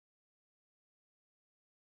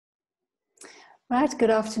Right, good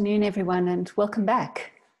afternoon, everyone, and welcome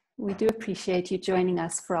back. We do appreciate you joining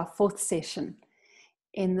us for our fourth session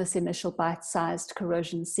in this initial Bite-Sized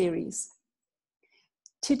Corrosion series.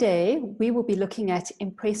 Today, we will be looking at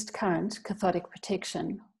Impressed Current Cathodic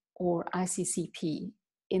Protection, or ICCP,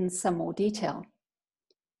 in some more detail.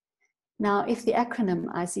 Now, if the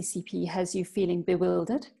acronym ICCP has you feeling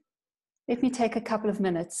bewildered, let me take a couple of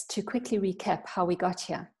minutes to quickly recap how we got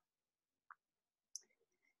here.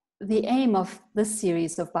 The aim of this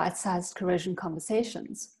series of bite-sized corrosion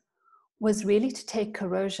conversations was really to take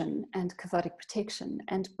corrosion and cathodic protection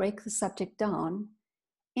and break the subject down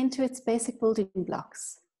into its basic building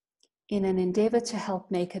blocks in an endeavor to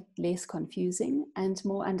help make it less confusing and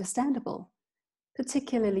more understandable,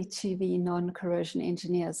 particularly to the non-corrosion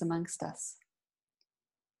engineers amongst us.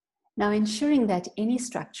 Now, ensuring that any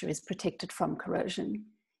structure is protected from corrosion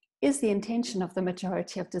is the intention of the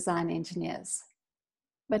majority of design engineers.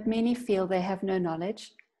 But many feel they have no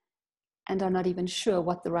knowledge and are not even sure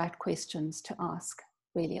what the right questions to ask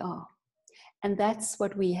really are. And that's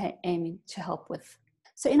what we aim to help with.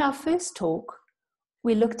 So in our first talk,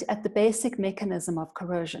 we looked at the basic mechanism of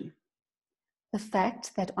corrosion. The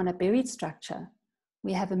fact that on a buried structure,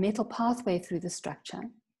 we have a metal pathway through the structure,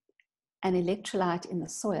 an electrolyte in the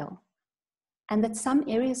soil, and that some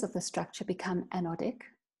areas of the structure become anodic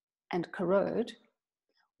and corrode,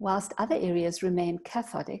 whilst other areas remain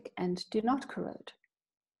cathodic and do not corrode.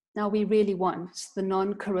 Now, we really want the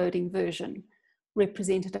non-corroding version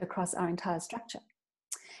represented across our entire structure.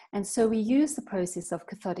 And so we use the process of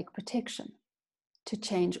cathodic protection to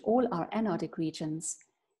change all our anodic regions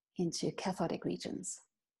into cathodic regions.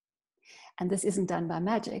 And this isn't done by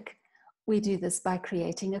magic. We do this by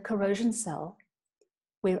creating a corrosion cell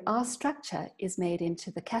where our structure is made into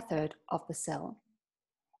the cathode of the cell,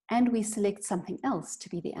 and we select something else to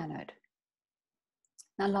be the anode.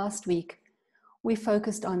 Now, last week, we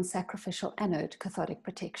focused on sacrificial anode cathodic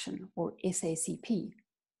protection, or SACP,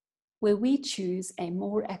 where we choose a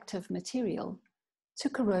more active material to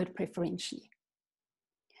corrode preferentially.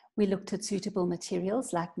 We looked at suitable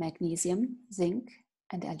materials like magnesium, zinc,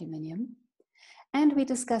 and aluminium, and we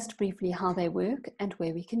discussed briefly how they work and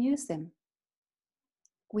where we can use them.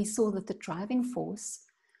 We saw that the driving force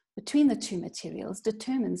between the two materials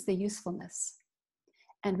determines their usefulness.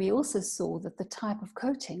 And we also saw that the type of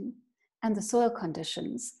coating and the soil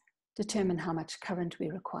conditions determine how much current we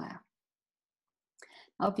require.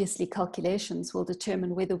 Obviously, calculations will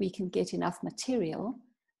determine whether we can get enough material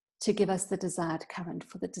to give us the desired current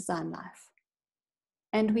for the design life.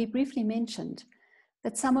 And we briefly mentioned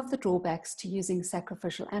that some of the drawbacks to using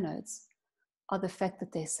sacrificial anodes are the fact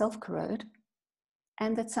that they self-corrode,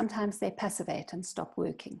 and that sometimes they passivate and stop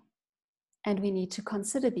working. And we need to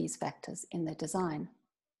consider these factors in the design.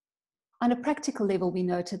 On a practical level, we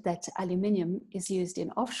noted that aluminium is used in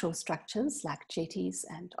offshore structures like jetties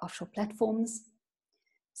and offshore platforms.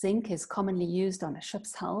 Zinc is commonly used on a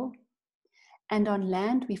ship's hull. And on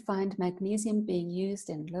land, we find magnesium being used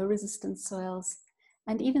in low resistance soils,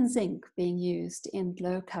 and even zinc being used in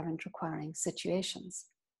low current requiring situations.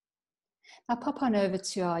 Now pop on over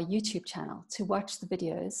to our YouTube channel to watch the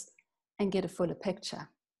videos and get a fuller picture.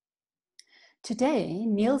 Today,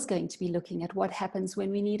 Neil's going to be looking at what happens when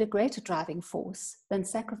we need a greater driving force than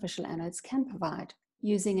sacrificial anodes can provide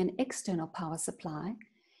using an external power supply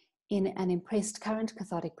in an impressed current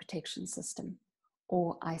cathodic protection system,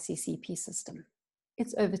 or ICCP system.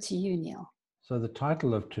 It's over to you, Neil. So the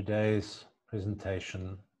title of today's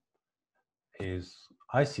presentation is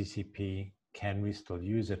ICCP, Can We Still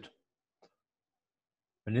Use It?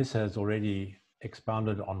 Vanessa has already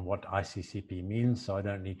expounded on what ICCP means, so I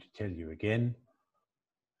don't need to tell you again.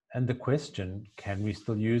 And the question, can we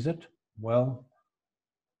still use it? Well,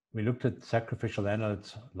 we looked at sacrificial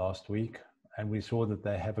anodes last week, and we saw that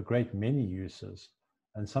they have a great many uses.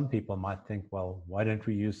 And some people might think, well, why don't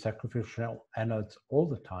we use sacrificial anodes all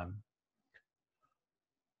the time?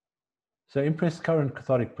 So impressed current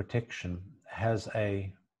cathodic protection has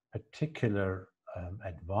a particular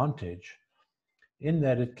advantage in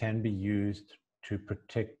that it can be used to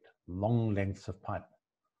protect long lengths of pipe.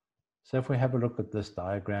 So if we have a look at this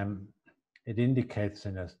diagram, it indicates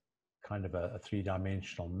in a kind of a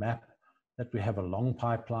three-dimensional map that we have a long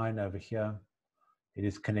pipeline over here. It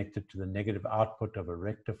is connected to the negative output of a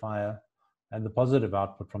rectifier, and the positive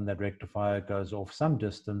output from that rectifier goes off some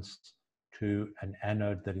distance to an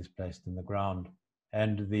anode that is placed in the ground.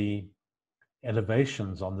 And the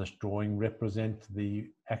elevations on this drawing represent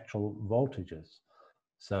the actual voltages.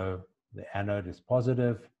 So the anode is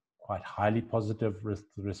positive, quite highly positive with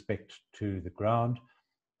respect to the ground,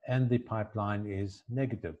 and the pipeline is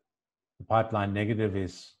negative. The pipeline negative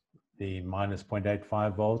is the minus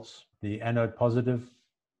 0.85 volts. The anode positive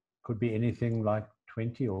could be anything like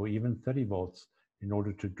 20 or even 30 volts in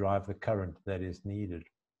order to drive the current that is needed.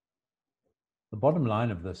 The bottom line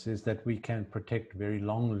of this is that we can protect very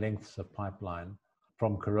long lengths of pipeline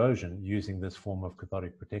from corrosion using this form of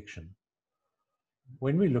cathodic protection.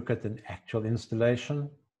 When we look at an actual installation,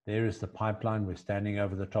 there is the pipeline. We're standing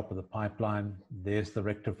over the top of the pipeline. There's the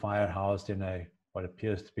rectifier housed in what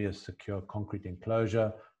appears to be a secure concrete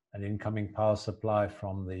enclosure, an incoming power supply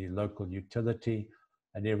from the local utility,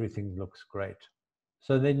 and everything looks great.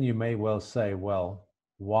 So then you may well say, well,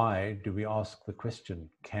 why do we ask the question,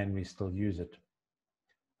 can we still use it?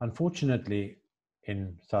 Unfortunately,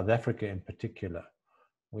 in South Africa in particular,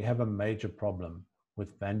 we have a major problem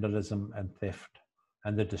with vandalism and theft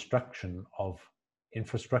and the destruction of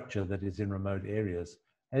infrastructure that is in remote areas,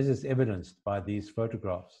 as is evidenced by these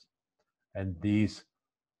photographs and these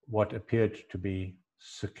what appeared to be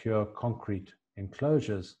secure concrete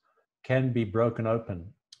enclosures can be broken open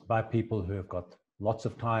by people who have got lots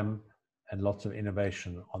of time and lots of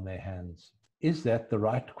innovation on their hands. Is that the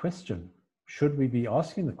right question? Should we be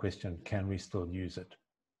asking the question, can we still use it?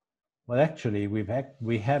 Well, actually,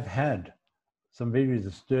 we have had some very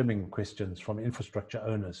disturbing questions from infrastructure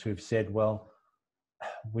owners who've said, well,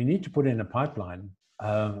 we need to put in a pipeline.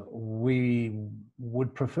 We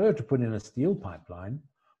would prefer to put in a steel pipeline,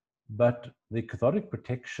 but the cathodic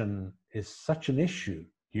protection is such an issue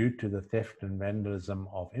due to the theft and vandalism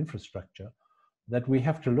of infrastructure that we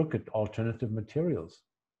have to look at alternative materials.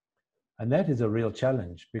 And that is a real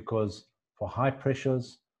challenge because for high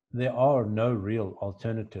pressures, there are no real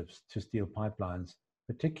alternatives to steel pipelines,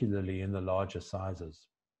 particularly in the larger sizes.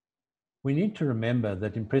 We need to remember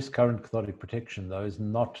that impressed current cathodic protection, though, is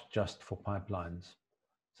not just for pipelines.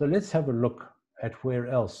 So let's have a look at where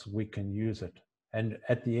else we can use it. And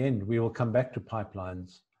at the end, we will come back to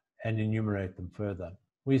pipelines and enumerate them further.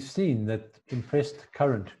 We've seen that impressed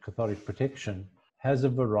current cathodic protection has a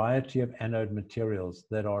variety of anode materials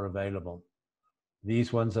that are available.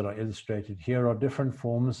 These ones that are illustrated here are different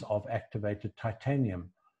forms of activated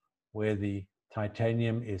titanium, where the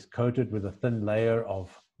titanium is coated with a thin layer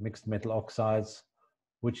of mixed metal oxides,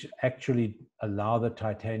 which actually allow the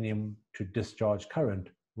titanium to discharge current,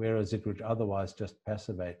 whereas it would otherwise just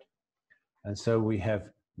passivate. And so we have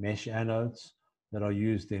mesh anodes that are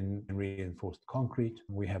used in reinforced concrete.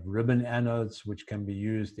 We have ribbon anodes, which can be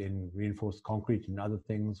used in reinforced concrete and other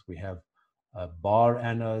things. We have bar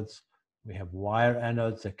anodes. We have wire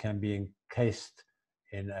anodes that can be encased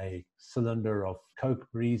in a cylinder of coke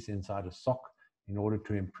grease inside a sock in order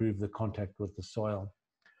to improve the contact with the soil.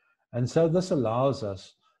 And so this allows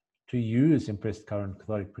us to use impressed current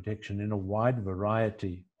cathodic protection in a wide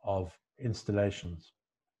variety of installations.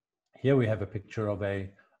 Here we have a picture of a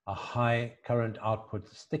high current output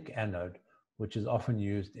stick anode, which is often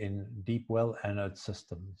used in deep well anode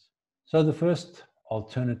systems. So the first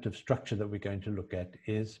alternative structure that we're going to look at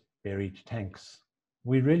is buried tanks.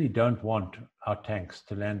 We really don't want our tanks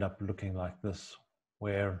to land up looking like this,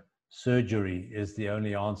 where surgery is the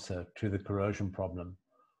only answer to the corrosion problem.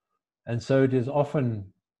 And so it is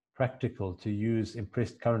often practical to use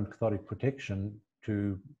impressed current cathodic protection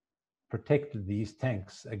to protect these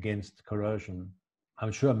tanks against corrosion.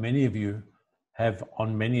 I'm sure many of you have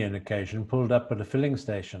on many an occasion pulled up at a filling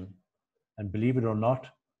station, and believe it or not,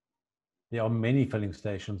 there are many filling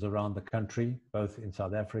stations around the country, both in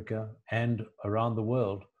South Africa and around the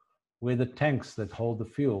world, where the tanks that hold the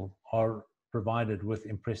fuel are provided with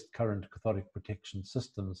impressed current cathodic protection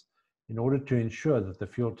systems in order to ensure that the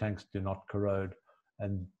fuel tanks do not corrode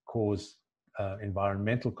and cause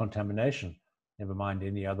environmental contamination, never mind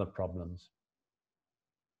any other problems.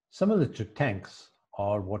 Similar to tanks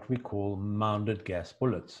are what we call mounded gas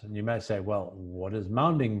bullets. And you may say, well, what does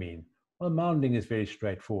mounding mean? Well, mounding is very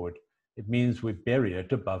straightforward. It means we bury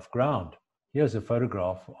it above ground. Here's a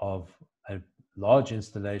photograph of a large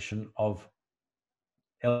installation of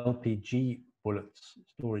LPG bullets,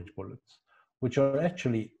 storage bullets, which are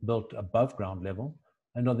actually built above ground level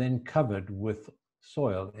and are then covered with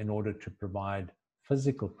soil in order to provide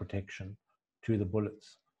physical protection to the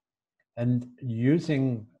bullets. And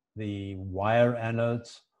using the wire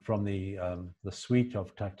anodes from the suite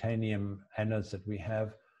of titanium anodes that we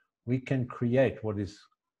have, we can create what is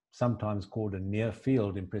sometimes called a near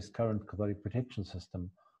field impressed current cathodic protection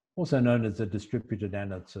system, also known as a distributed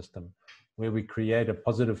anode system, where we create a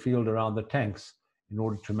positive field around the tanks in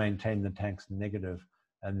order to maintain the tank's negative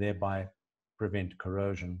and thereby prevent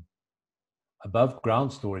corrosion. Above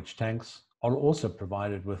ground storage tanks are also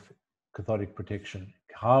provided with cathodic protection.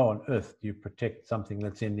 How on earth do you protect something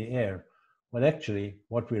that's in the air? Well, actually,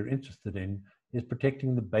 what we're interested in is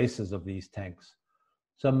protecting the bases of these tanks.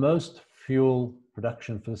 So most fuel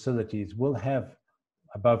production facilities will have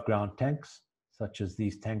above ground tanks, such as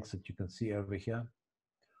these tanks that you can see over here.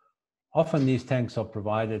 Often these tanks are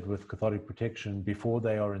provided with cathodic protection before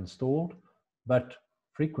they are installed, but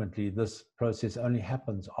frequently this process only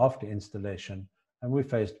happens after installation, and we're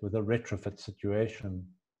faced with a retrofit situation.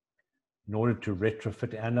 In order to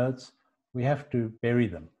retrofit anodes, we have to bury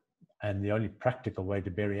them. And the only practical way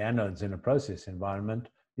to bury anodes in a process environment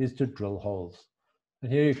is to drill holes.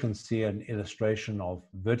 And here you can see an illustration of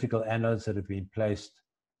vertical anodes that have been placed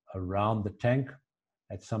around the tank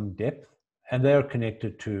at some depth, and they are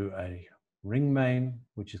connected to a ring main,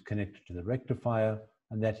 which is connected to the rectifier,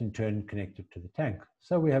 and that in turn connected to the tank.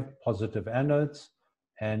 So we have positive anodes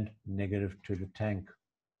and negative to the tank.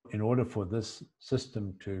 In order for this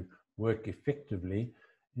system to work effectively,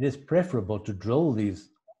 it is preferable to drill these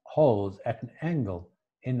holes at an angle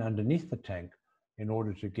in underneath the tank in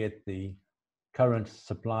order to get the current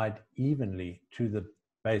supplied evenly to the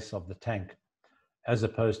base of the tank, as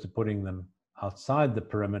opposed to putting them outside the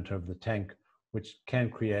perimeter of the tank, which can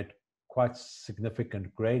create quite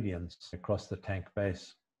significant gradients across the tank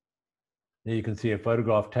base. There you can see a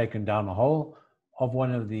photograph taken down a hole of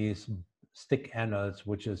one of these stick anodes,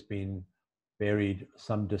 which has been buried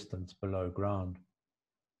some distance below ground.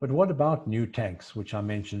 But what about new tanks, which I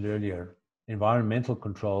mentioned earlier? Environmental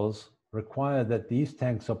controls require that these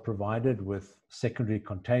tanks are provided with secondary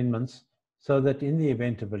containments so that in the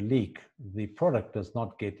event of a leak, the product does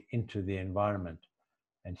not get into the environment.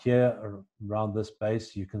 And here around this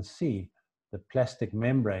base, you can see the plastic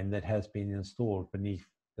membrane that has been installed beneath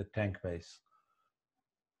the tank base.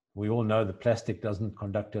 We all know the plastic doesn't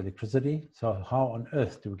conduct electricity, so how on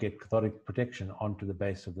earth do we get cathodic protection onto the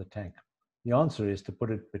base of the tank? The answer is to put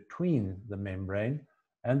it between the membrane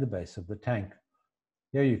and the base of the tank.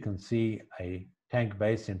 Here you can see a tank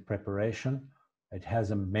base in preparation. It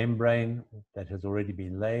has a membrane that has already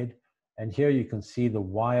been laid, and here you can see the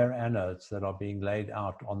wire anodes that are being laid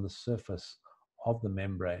out on the surface of the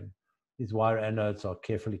membrane. These wire anodes are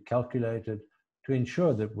carefully calculated to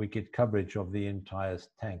ensure that we get coverage of the entire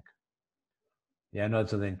tank. The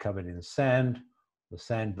anodes are then covered in sand, the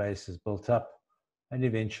sand base is built up, and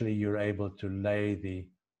eventually you're able to lay the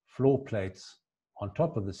floor plates on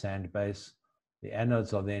top of the sand base. The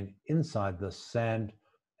anodes are then inside the sand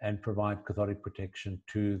and provide cathodic protection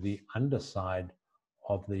to the underside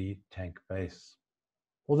of the tank base.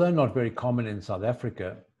 Although not very common in South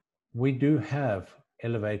Africa, we do have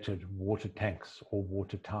elevated water tanks or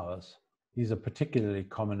water towers. These are particularly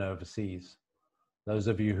common overseas. Those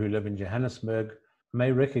of you who live in Johannesburg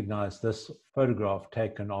may recognize this photograph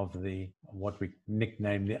taken of what we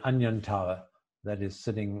nickname the Onion Tower that is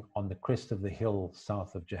sitting on the crest of the hill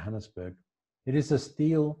south of Johannesburg. It is a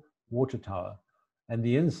steel water tower, and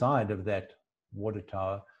the inside of that water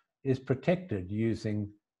tower is protected using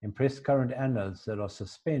impressed current anodes that are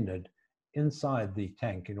suspended inside the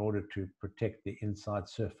tank in order to protect the inside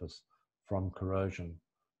surface from corrosion.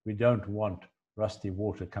 We don't want rusty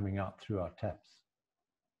water coming out through our taps.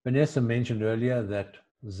 Vanessa mentioned earlier that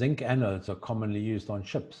zinc anodes are commonly used on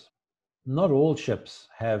ships. Not all ships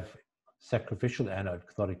have sacrificial anode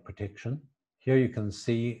cathodic protection. Here you can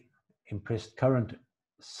see impressed current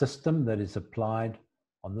system that is applied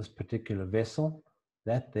on this particular vessel.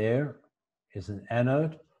 That there is an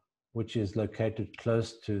anode which is located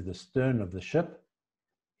close to the stern of the ship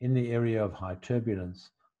in the area of high turbulence.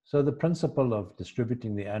 So the principle of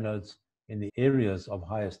distributing the anodes in the areas of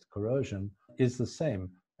highest corrosion is the same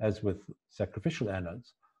as with sacrificial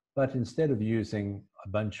anodes. But instead of using a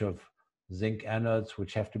bunch of zinc anodes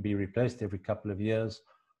which have to be replaced every couple of years,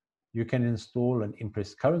 you can install an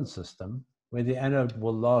impressed current system where the anode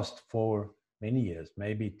will last for many years,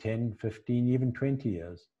 maybe 10, 15, even 20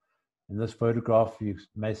 years. In this photograph, you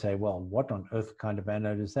may say, well, what on earth kind of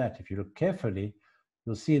anode is that? If you look carefully,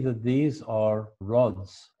 you'll see that these are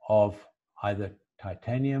rods of either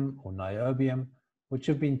titanium or niobium, which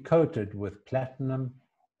have been coated with platinum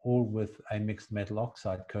or with a mixed metal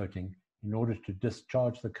oxide coating in order to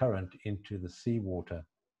discharge the current into the seawater.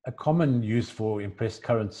 A common use for impressed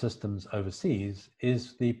current systems overseas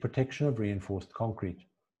is the protection of reinforced concrete.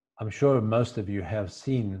 I'm sure most of you have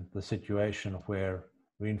seen the situation where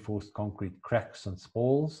reinforced concrete cracks and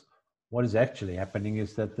spalls. What is actually happening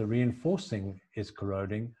is that the reinforcing is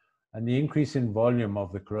corroding, and the increase in volume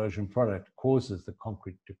of the corrosion product causes the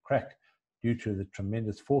concrete to crack due to the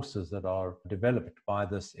tremendous forces that are developed by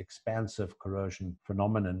this expansive corrosion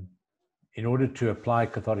phenomenon. In order to apply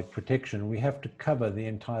cathodic protection, we have to cover the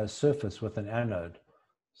entire surface with an anode.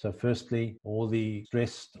 So firstly, all the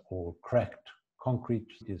stressed or cracked concrete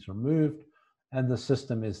is removed, and the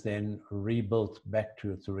system is then rebuilt back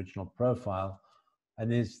to its original profile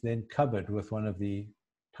and is then covered with one of the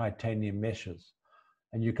titanium meshes.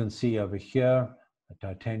 And you can see over here a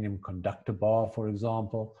titanium conductor bar, for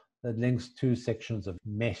example, that links two sections of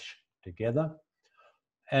mesh together.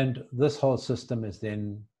 And this whole system is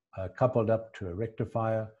then coupled up to a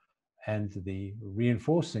rectifier, and the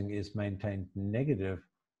reinforcing is maintained negative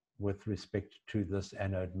with respect to this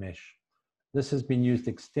anode mesh. This has been used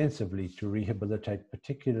extensively to rehabilitate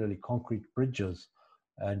particularly concrete bridges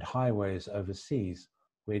and highways overseas,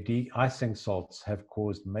 where de-icing salts have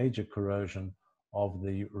caused major corrosion of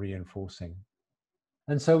the reinforcing.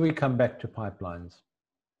 And so we come back to pipelines.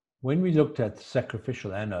 When we looked at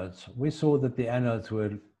sacrificial anodes, we saw that the anodes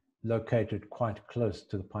were located quite close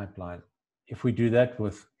to the pipeline. If we do that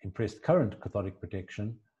with impressed current cathodic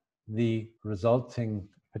protection, the resulting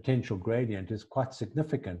potential gradient is quite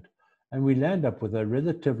significant, and we land up with a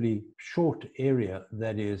relatively short area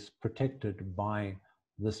that is protected by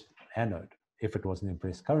this anode, if it was an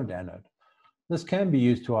impressed current anode. This can be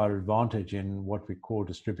used to our advantage in what we call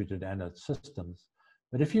distributed anode systems.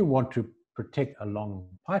 But if you want to protect a long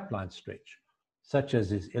pipeline stretch, such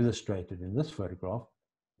as is illustrated in this photograph,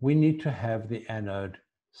 we need to have the anode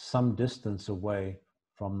some distance away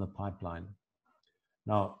from the pipeline.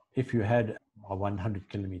 Now, if you had a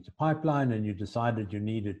 100-kilometer pipeline and you decided you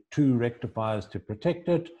needed 2 rectifiers to protect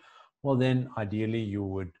it, well then ideally you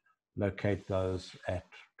would locate those at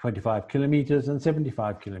 25 kilometers and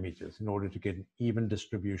 75 kilometers in order to get an even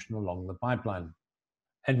distribution along the pipeline.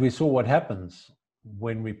 And we saw what happens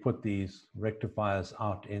when we put these rectifiers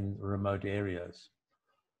out in remote areas.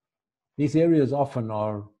 These areas often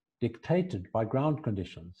are dictated by ground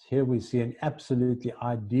conditions. Here we see an absolutely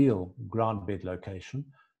ideal ground bed location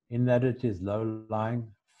in that it is low-lying,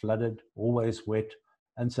 flooded, always wet,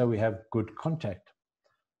 and so we have good contact.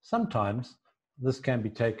 Sometimes this can be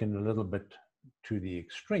taken a little bit to the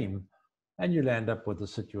extreme, and you'll end up with a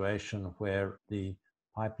situation where the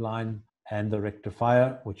pipeline and the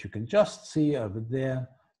rectifier, which you can just see over there,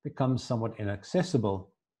 becomes somewhat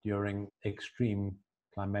inaccessible during extreme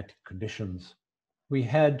climatic conditions. We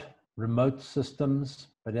had remote systems,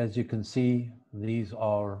 but as you can see, these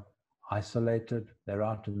are isolated. They're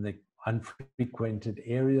out in the unfrequented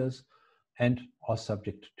areas and are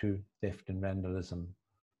subject to theft and vandalism.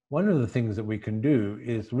 One of the things that we can do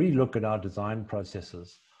is relook at our design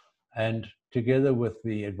processes, and together with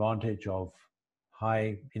the advantage of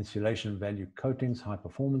high insulation value coatings, high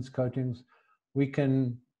performance coatings, we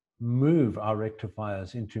can move our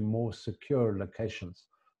rectifiers into more secure locations.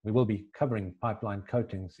 We will be covering pipeline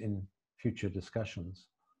coatings in future discussions.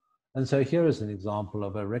 And so here is an example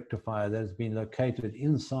of a rectifier that has been located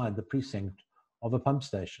inside the precinct of a pump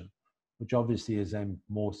station, which obviously is a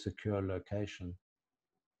more secure location.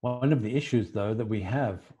 One of the issues, though, that we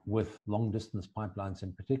have with long-distance pipelines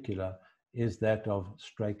in particular is that of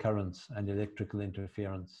stray currents and electrical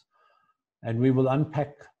interference. And we will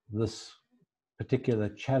unpack this particular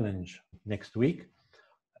challenge next week,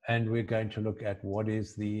 and we're going to look at what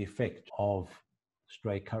is the effect of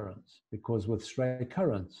stray currents. Because with stray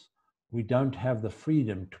currents, we don't have the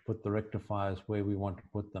freedom to put the rectifiers where we want to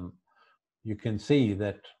put them. You can see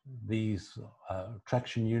that these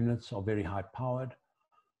traction units are very high powered,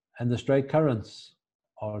 and the stray currents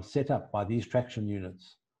are set up by these traction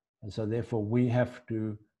units. And so therefore we have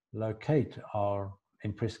to locate our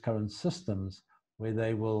impressed current systems where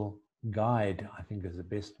they will guide, I think is the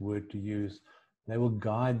best word to use, they will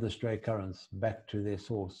guide the stray currents back to their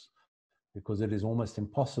source, because it is almost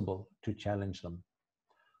impossible to challenge them.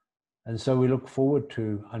 And so we look forward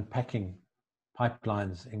to unpacking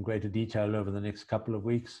pipelines in greater detail over the next couple of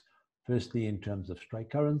weeks, firstly in terms of stray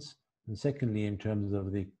currents, and secondly in terms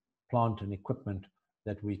of the plant and equipment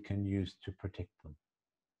that we can use to protect them.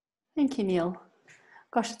 Thank you, Neil.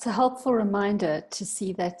 Gosh, it's a helpful reminder to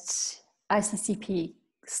see that ICCP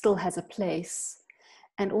still has a place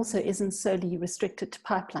and also isn't solely restricted to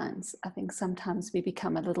pipelines. I think sometimes we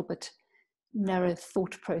become a little bit narrow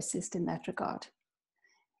thought processed in that regard.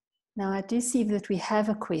 Now, I do see that we have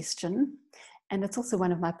a question, and it's also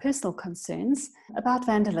one of my personal concerns, about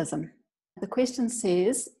vandalism. The question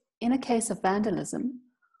says, in a case of vandalism,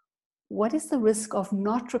 what is the risk of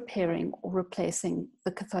not repairing or replacing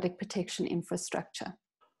the cathodic protection infrastructure?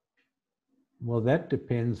 Well, that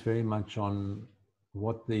depends very much on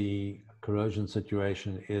what the corrosion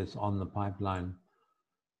situation is on the pipeline.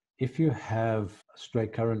 If you have stray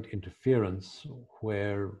current interference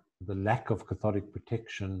where the lack of cathodic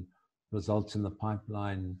protection results in the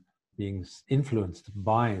pipeline being influenced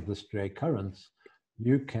by the stray currents,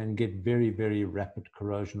 you can get very, very rapid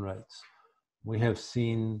corrosion rates. We have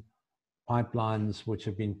seen pipelines which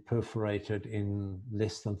have been perforated in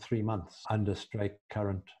less than 3 months under stray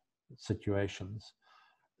current situations.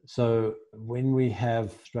 So when we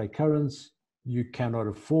have stray currents, you cannot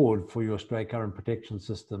afford for your stray current protection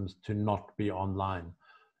systems to not be online.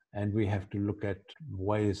 And we have to look at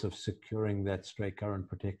ways of securing that stray current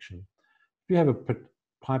protection. If you have a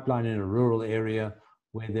pipeline in a rural area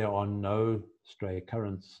where there are no stray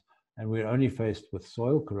currents and we're only faced with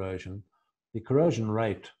soil corrosion, the corrosion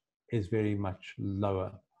rate is very much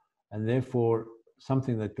lower. And therefore,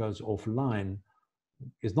 something that goes offline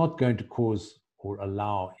is not going to cause or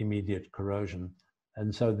allow immediate corrosion.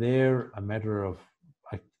 And so there, a matter of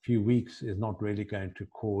a few weeks is not really going to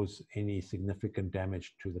cause any significant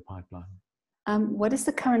damage to the pipeline. What is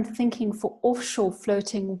the current thinking for offshore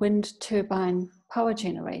floating wind turbine power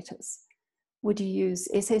generators? Would you use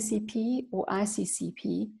SACP or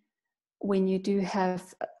ICCP when you do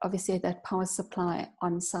have, obviously, that power supply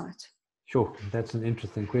on site? Sure, that's an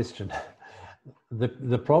interesting question.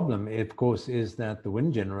 The problem, of course, is that the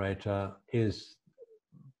wind generator is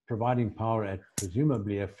providing power at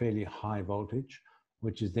presumably a fairly high voltage,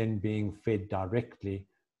 which is then being fed directly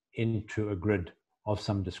into a grid of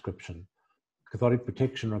some description. Cathodic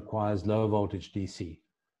protection requires lower voltage DC,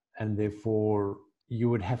 and therefore you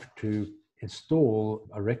would have to install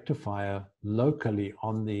a rectifier locally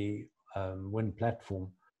on the wind platform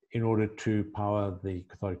in order to power the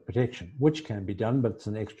cathodic protection, which can be done, but it's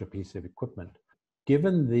an extra piece of equipment.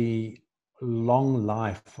 Given the long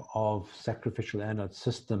life of sacrificial anode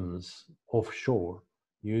systems offshore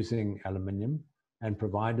using aluminium, and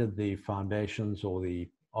provided the foundations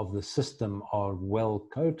of the system are well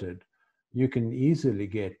coated, you can easily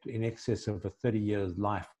get in excess of a 30 years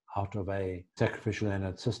life out of a sacrificial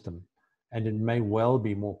anode system. And it may well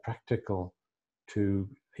be more practical to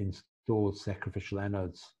install sacrificial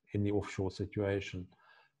anodes in the offshore situation.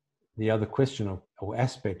 The other question or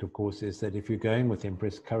aspect, of course, is that if you're going with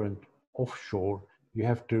impressed current offshore, you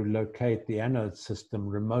have to locate the anode system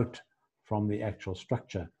remote from the actual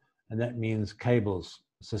structure. And that means cables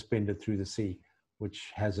suspended through the sea,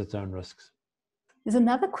 which has its own risks. There's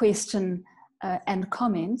another question and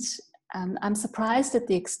comment. I'm surprised at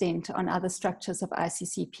the extent on other structures of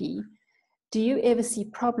ICCP. Do you ever see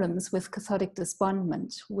problems with cathodic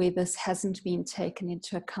disbondment where this hasn't been taken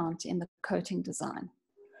into account in the coating design?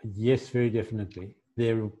 Yes, very definitely.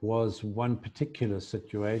 There was one particular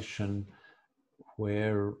situation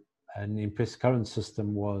where an impressed current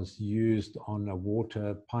system was used on a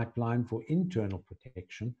water pipeline for internal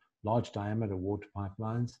protection, large diameter water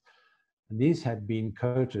pipelines. And these had been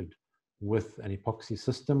coated with an epoxy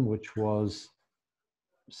system, which was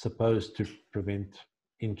supposed to prevent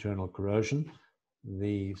internal corrosion.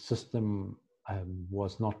 The system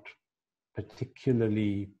was not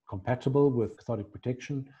particularly compatible with cathodic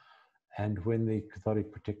protection. And when the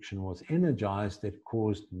cathodic protection was energized, it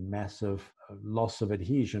caused massive loss of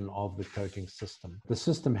adhesion of the coating system. The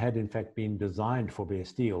system had in fact been designed for bare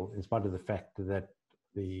steel, in spite of the fact that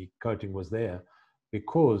the coating was there,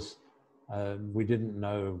 because we didn't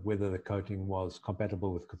know whether the coating was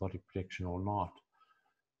compatible with cathodic protection or not.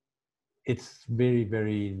 It's very,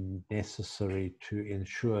 very necessary to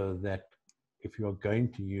ensure that if you're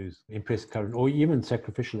going to use impressed current or even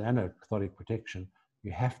sacrificial anode cathodic protection,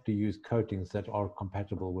 you have to use coatings that are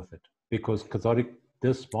compatible with it, because cathodic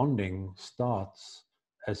disbonding starts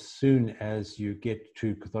as soon as you get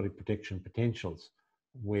to cathodic protection potentials,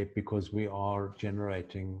 because we are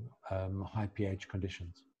generating high pH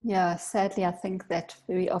conditions. Yeah, sadly, I think that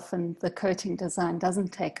very often the coating design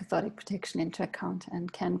doesn't take cathodic protection into account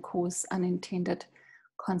and can cause unintended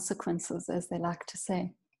consequences, as they like to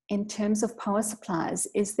say. In terms of power supplies,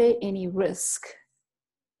 is there any risk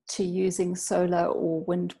to using solar or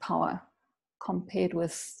wind power compared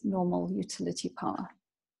with normal utility power?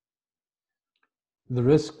 The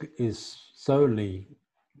risk is solely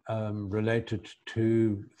related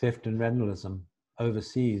to theft and vandalism.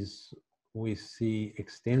 Overseas, we see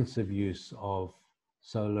extensive use of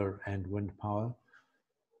solar and wind power.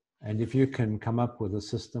 And if you can come up with a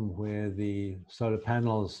system where the solar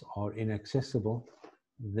panels are inaccessible,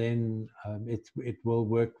 then it will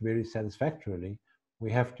work very satisfactorily.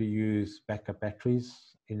 We have to use backup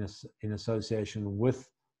batteries in association with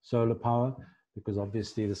solar power, because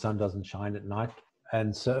obviously the sun doesn't shine at night.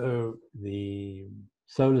 And so the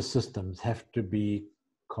solar systems have to be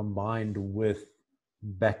combined with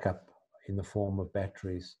backup in the form of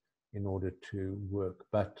batteries in order to work.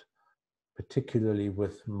 But particularly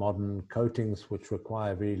with modern coatings, which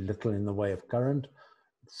require very little in the way of current,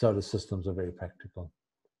 solar systems are very practical.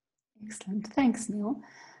 Excellent. Thanks, Neil.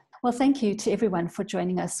 Well, thank you to everyone for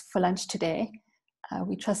joining us for lunch today.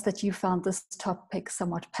 We trust that you found this topic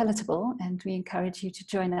somewhat palatable, and we encourage you to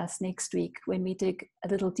join us next week when we dig a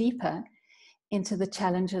little deeper into the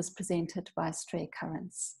challenges presented by stray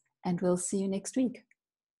currents. And we'll see you next week.